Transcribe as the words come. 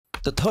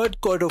The third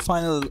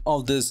quarterfinal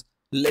of this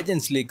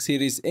Legends League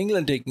series,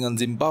 England taking on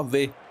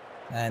Zimbabwe,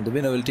 and the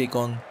winner will take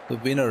on the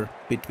winner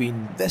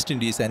between West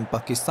Indies and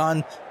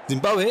Pakistan.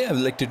 Zimbabwe have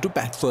elected to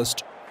bat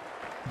first.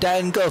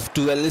 Darren Gough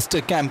to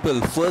Alistair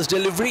Campbell, first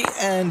delivery,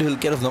 and he'll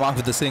get off the mark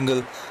with a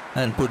single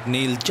and put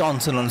Neil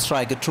Johnson on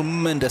strike. A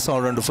tremendous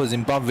all-rounder for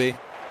Zimbabwe.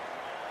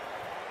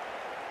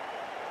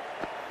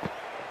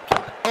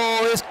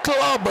 Oh, his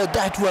clobber,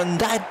 that one.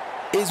 That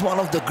is one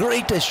of the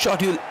greatest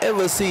shots you'll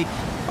ever see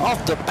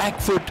off the back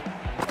foot.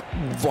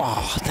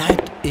 Wow,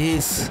 that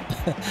is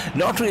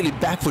not really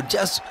back foot,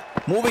 just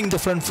moving the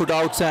front foot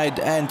outside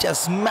and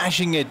just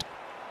smashing it.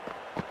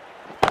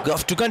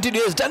 Gough to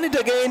continue, has done it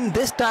again,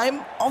 this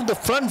time off the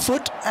front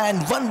foot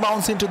and one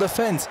bounce into the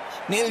fence.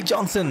 Neil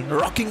Johnson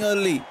rocking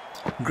early.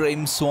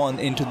 Graham Swan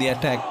into the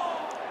attack.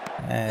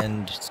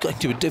 And it's going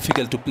to be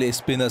difficult to play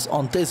spinners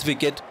on this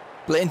wicket.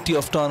 Plenty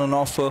of turn on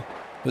offer.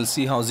 We'll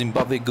see how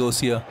Zimbabwe goes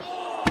here.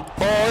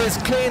 Oh, he's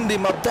cleaned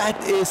him up.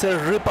 That is a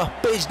ripper.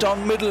 Pitch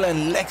down middle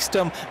and leg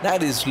stump.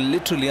 That is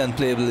literally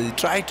unplayable. He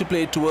tried to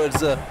play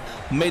towards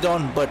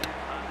mid-on, but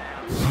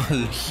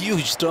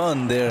huge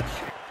turn there.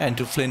 And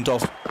to flint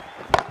off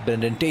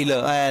Brendan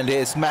Taylor, and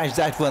he smashed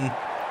that one.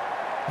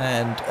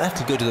 And that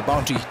will go to the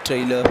boundary.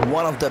 Taylor,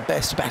 one of the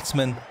best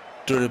batsmen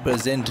to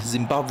represent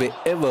Zimbabwe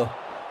ever.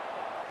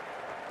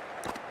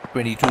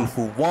 22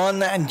 for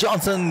 1, and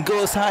Johnson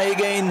goes high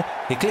again.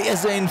 He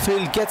clears the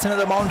infield, gets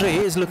another boundary. He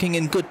is looking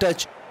in good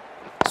touch.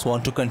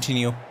 Swan to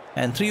continue,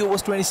 and 3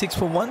 overs 26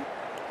 for 1.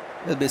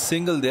 There'll be a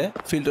single there.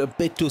 Fielder a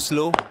bit too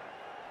slow.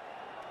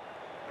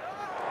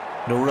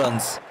 No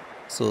runs.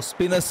 So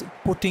spinners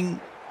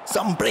putting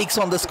some brakes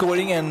on the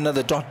scoring, and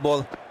another dot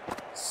ball.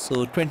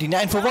 So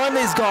 29 for 1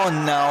 is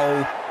gone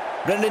now.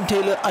 Brendan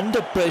Taylor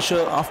under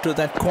pressure after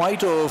that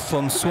quiet over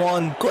from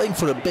Swan, going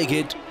for a big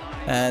hit,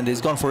 and he's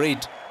gone for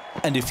 8.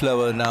 Andy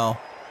Flower now,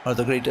 one of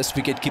the greatest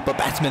wicket-keeper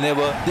batsmen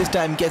ever. This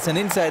time gets an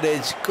inside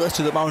edge, goes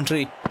to the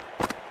boundary.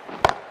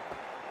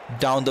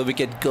 Down the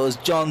wicket goes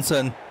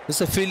Johnson.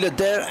 There's a fielder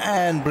there,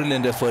 and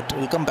brilliant effort.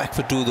 Will come back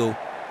for 2 though.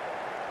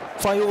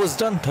 5 overs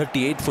done,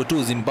 38 for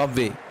 2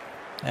 Zimbabwe.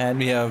 And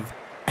we have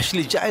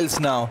Ashley Giles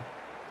now.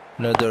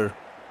 Another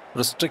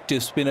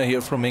restrictive spinner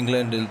here from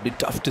England. It'll be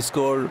tough to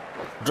score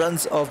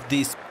runs of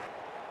these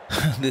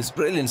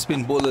brilliant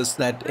spin bowlers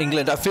that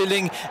England are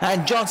fielding.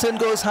 And Johnson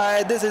goes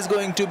high. This is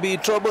going to be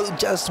trouble.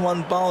 Just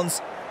one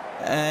bounce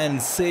and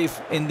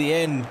safe in the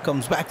end.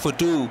 Comes back for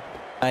 2.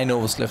 9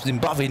 overs left.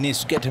 Zimbabwe needs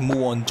to get a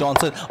move on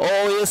Johnson.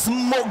 Oh, he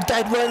smoked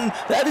that one.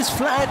 That is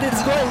flat.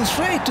 It's going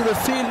straight to the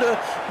fielder.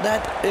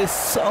 That is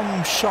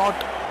some shot,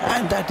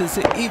 and that is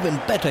an even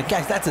better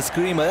catch. That's a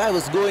screamer. That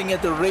was going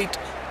at the rate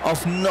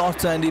of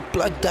knots, and he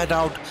plugged that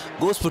out.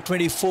 Goes for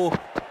 24.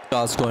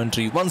 Charles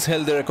Coventry once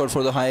held the record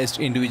for the highest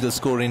individual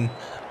score in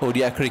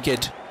ODI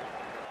cricket,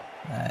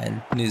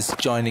 and is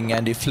joining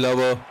Andy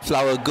Flower.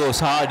 Flower goes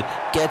hard,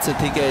 gets a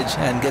thick edge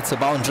and gets a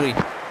boundary.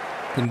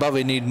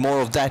 Zimbabwe need more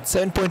of that.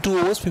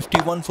 7.2 overs,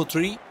 51 for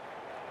 3.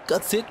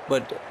 Cuts it,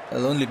 but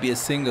it'll only be a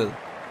single.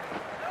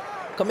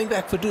 Coming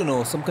back for 2,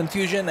 no, some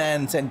confusion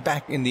and sent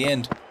back in the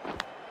end.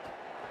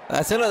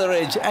 That's another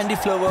edge. Andy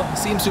Flower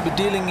seems to be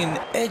dealing in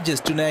edges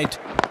tonight.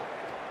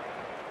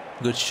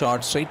 Good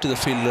shot straight to the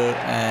fielder,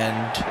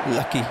 and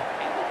lucky.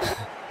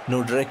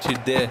 No direct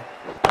hit there.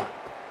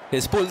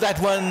 He's pulled that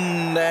one,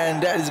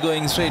 and that is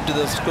going straight to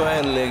the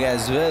square leg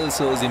as well.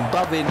 So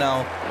Zimbabwe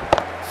now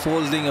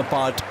folding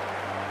apart.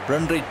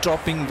 Run rate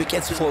dropping,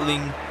 wickets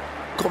falling.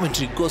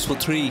 Coventry goes for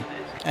 3.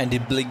 Andy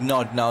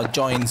Blignott now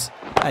joins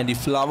Andy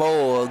Flower.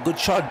 Oh, a good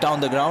shot down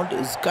the ground.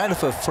 It's kind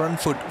of a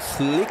front foot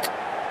flick,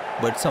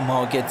 but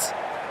somehow gets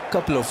a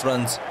couple of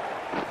runs.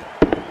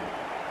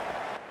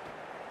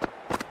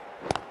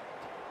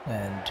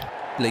 And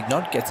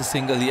Blignott gets a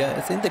single here.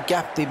 It's in the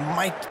gap. They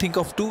might think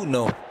of 2.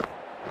 No.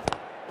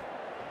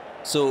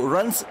 So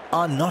runs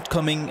are not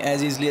coming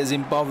as easily as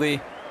Zimbabwe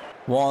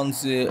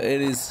wants.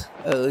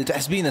 It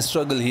has been a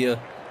struggle here.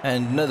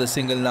 And another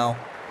single now.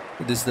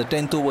 This is the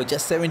 10th over.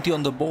 Just 70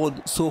 on the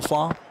board so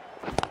far.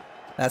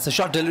 That's a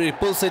short delivery.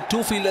 Pulls it.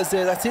 2 fielders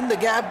there. That's in the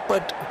gap,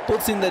 but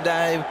puts in the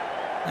dive.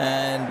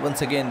 And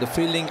once again, the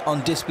fielding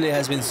on display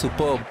has been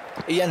superb.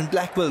 Ian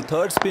Blackwell,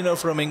 third spinner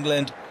from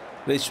England,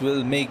 which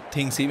will make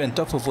things even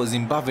tougher for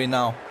Zimbabwe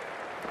now.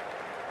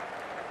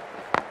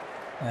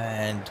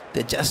 And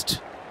they're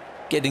just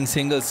getting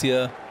singles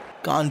here.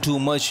 Can't do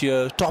much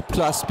here. Top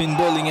class spin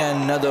bowling,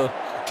 and another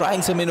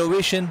trying some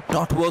innovation,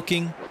 not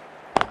working.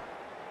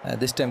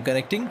 This time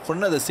connecting for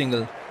another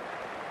single.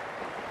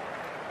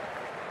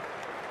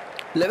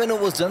 11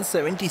 overs done,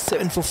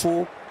 77 for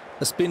 4.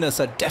 The spinners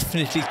are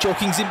definitely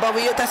choking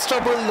Zimbabwe. Yeah, that's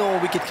trouble. No,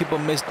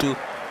 wicketkeeper missed to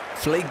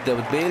flake the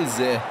bails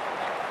there.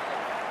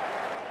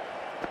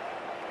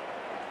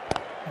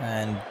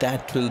 And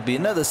that will be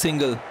another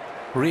single.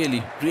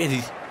 Really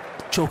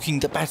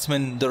choking the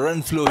batsman. The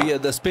run flow here,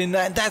 the spin,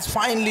 and that's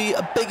finally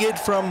a big hit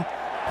from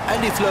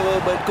Andy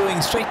Flower, but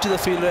going straight to the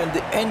fielder, and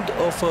the end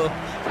of a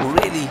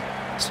really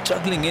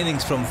struggling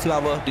innings from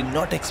Flower. Did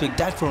not expect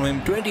that from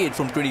him. 28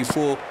 from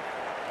 24.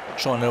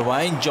 Sean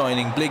Irvine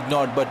joining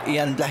Blignot, but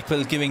Ian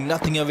Blackwell giving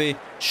nothing away.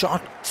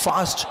 Shot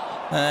fast,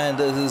 and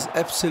this is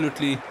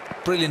absolutely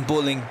brilliant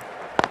bowling,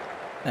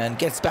 and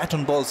gets bat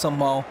on ball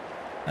somehow.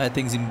 I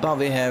think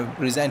Zimbabwe have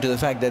resigned to the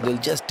fact that they'll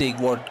just take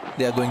what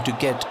they are going to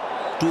get.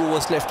 2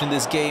 overs left in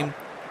this game,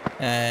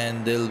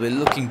 and they'll be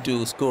looking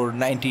to score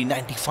 90,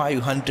 95,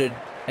 100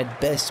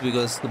 at best,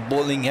 because the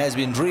bowling has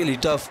been really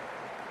tough.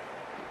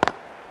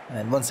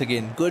 And once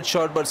again, good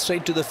shot, but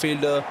straight to the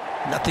fielder.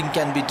 Nothing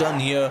can be done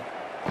here,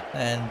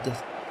 and the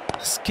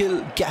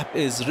skill gap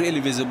is really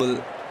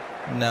visible.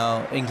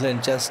 Now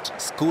England just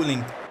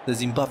schooling the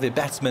Zimbabwe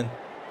batsmen.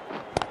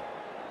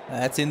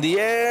 That's in the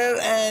air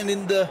and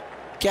in the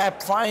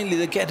gap. Finally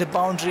they get a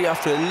boundary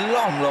after a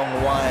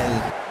long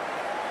while,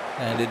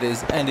 and it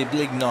is Andy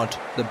Blignot,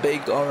 the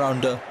big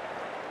all-rounder.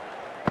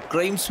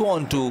 Graham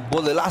Swan to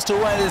bowl the last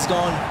over, and is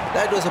gone.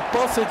 That was a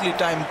perfectly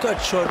timed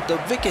cut shot. The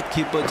wicket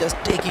keeper just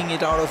taking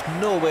it out of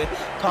nowhere.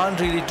 Can't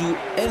really do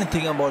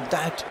anything about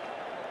that.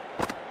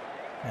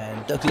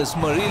 And Douglas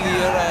Murray-Lear,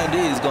 and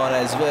he is gone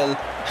as well.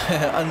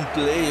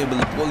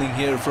 Unplayable bowling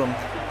here from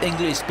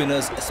English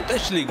spinners,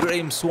 especially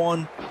Graham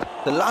Swan.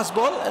 The last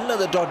ball,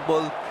 another dot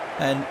ball,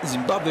 and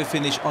Zimbabwe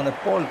finish on a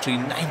paltry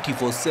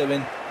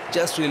 90-7.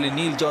 Just really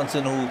Neil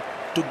Johnson who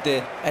took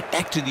the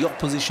attack to the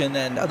opposition,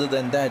 and other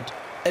than that,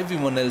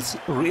 everyone else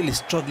really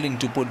struggling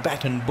to put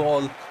bat and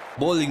ball.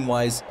 Bowling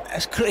wise,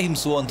 as Graham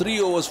Swan, 3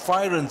 overs,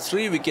 5 runs,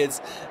 3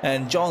 wickets,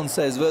 and Johns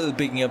as well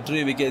picking up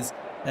 3 wickets,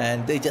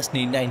 and they just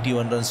need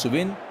 91 runs to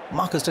win.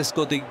 Marcus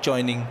Trescothick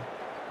joining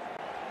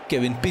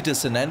Kevin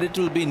Peterson, and it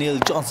will be Neil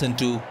Johnson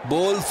to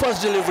bowl.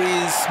 First delivery,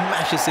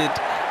 smashes it,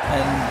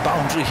 and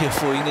boundary here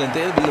for England.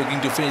 They'll be looking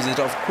to finish it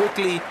off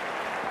quickly,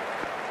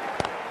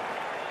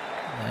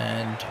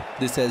 and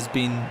this has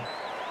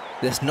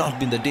not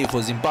been the day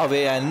for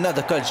Zimbabwe. And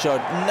another cut shot,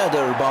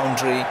 another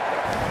boundary.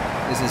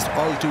 This is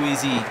all too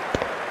easy.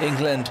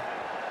 England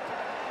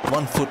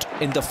 1 foot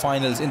in the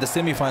finals, in the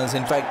semi-finals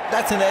in fact.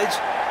 That's an edge,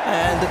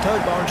 and the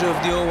third boundary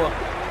of the over.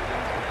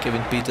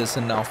 Kevin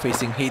Peterson now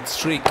facing Heath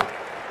Streak.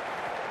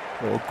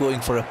 Oh, going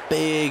for a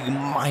big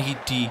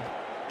mighty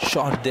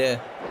shot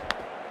there.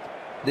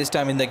 This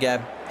time in the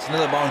gap. It's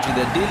another boundary.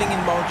 They're dealing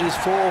in boundaries,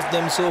 4 of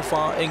them so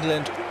far,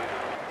 England.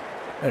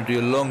 And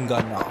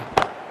Longa now.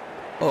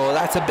 Oh,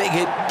 that's a big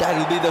hit. That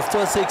will be the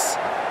first 6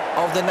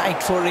 of the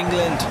night for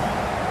England.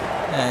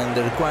 And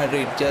the required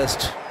rate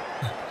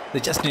they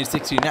just need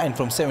 69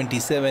 from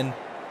 77.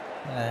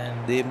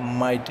 And they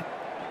might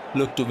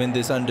look to win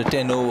this under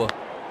 10 over.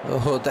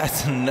 Oh,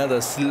 that's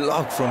another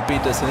slog from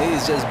Peterson. He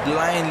is just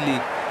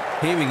blindly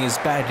heaving his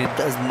bat. He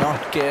does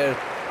not care.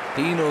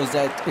 He knows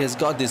that he has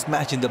got this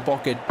match in the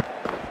pocket.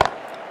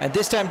 And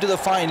this time to the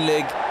fine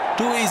leg.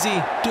 Too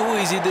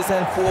easy this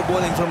time. 4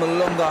 bowling from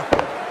Longa.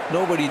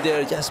 Nobody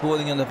there, just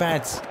bowling on the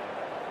bats.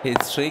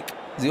 Heath Streak,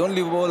 the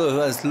only bowler who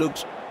has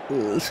looked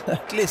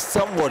at least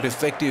somewhat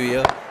effective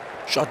here.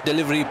 Shot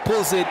delivery,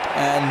 pulls it,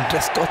 and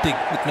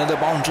Trescothick with another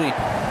boundary.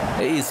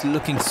 He is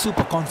looking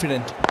super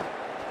confident.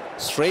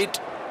 Straight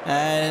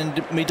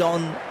and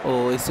mid-on.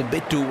 Oh, it's a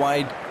bit too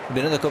wide.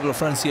 Another couple of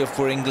runs here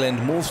for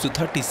England. Moves to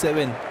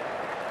 37.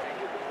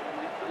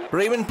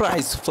 Raymond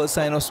Price, first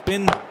sign of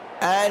spin,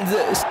 and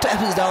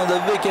steps down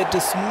the wicket to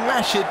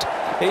smash it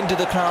into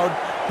the crowd.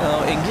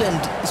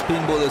 England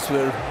spin bowlers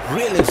were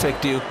really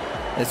effective.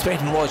 Let's wait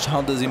and watch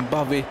how the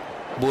Zimbabwe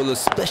bowlers,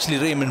 especially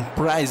Raymond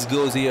Price,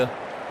 goes here.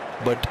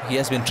 But he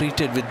has been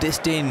treated with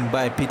disdain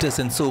by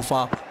Peterson so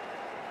far.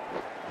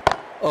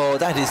 Oh,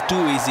 that is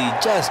too easy.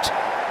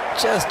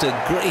 Just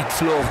a great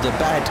flow of the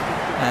bat,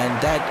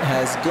 and that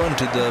has gone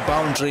to the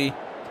boundary.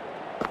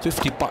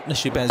 50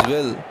 partnership as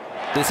well.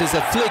 This is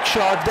a flick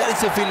shot. There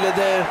is a fielder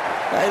there.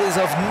 That is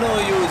of no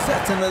use.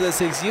 That's another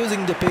 6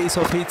 using the pace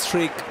of Heath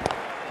Streak.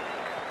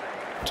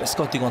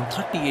 Trescothick on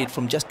 38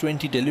 from just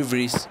 20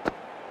 deliveries.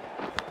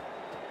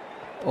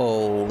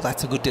 Oh,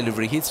 that's a good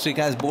delivery. Heath Streak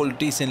has bowled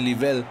decently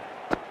well.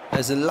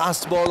 As the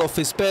last ball of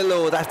his spell.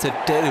 Oh, that's a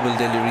terrible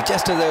delivery.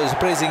 Just as I was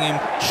praising him,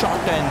 shot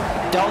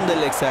and down the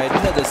leg side.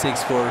 Another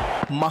 6 for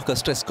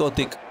Marcus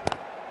Trescothick.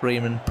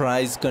 Raymond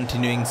Price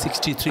continuing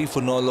 63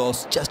 for no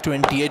loss, just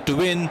 28 to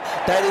win.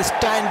 That is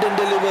stand and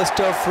deliver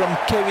stuff from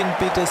Kevin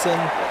Peterson,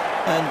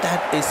 and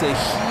that is a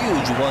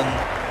huge one.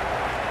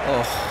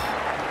 Oh,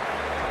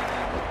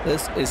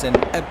 this is an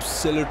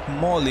absolute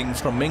mauling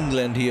from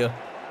England here.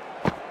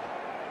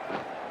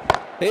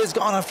 He's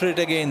gone after it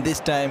again. This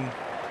time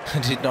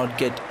did not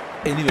get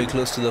anywhere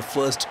close to the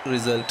first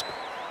result.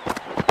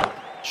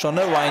 Sean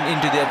Irvine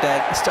into the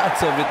attack,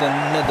 starts off with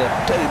another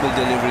terrible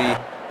delivery.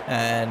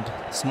 And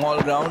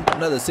small ground,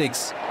 another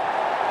 6.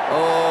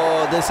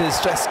 Oh, this is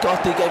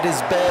Trescothick at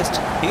his best.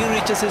 He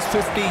reaches his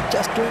 50,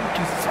 just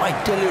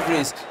 25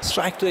 deliveries,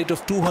 strike rate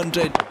of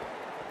 200.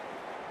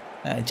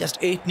 And just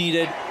 8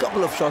 needed,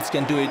 couple of shots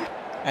can do it.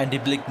 Andy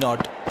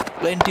Blignot,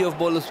 plenty of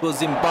bowlers for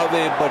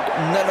Zimbabwe, but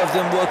none of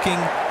them working.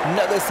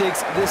 Another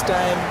 6, this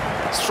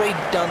time straight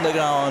down the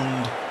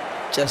ground.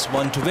 Just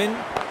 1 to win,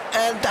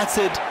 and that's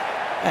it.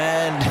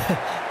 And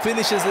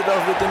finishes it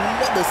off with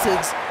another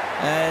 6.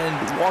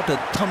 And what a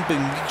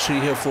thumping victory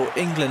here for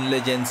England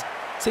legends.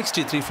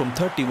 63 from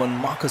 31.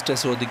 Marcus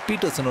Tesroddick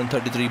Peterson on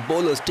 33.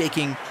 Bowlers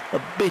taking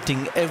a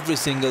beating, every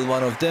single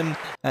one of them.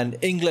 And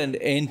England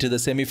into the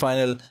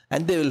semi-final,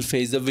 and they will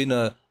face the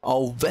winner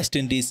of West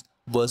Indies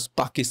versus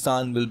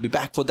Pakistan. We'll be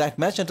back for that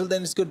match. Until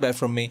then, it's goodbye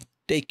from me.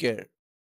 Take care.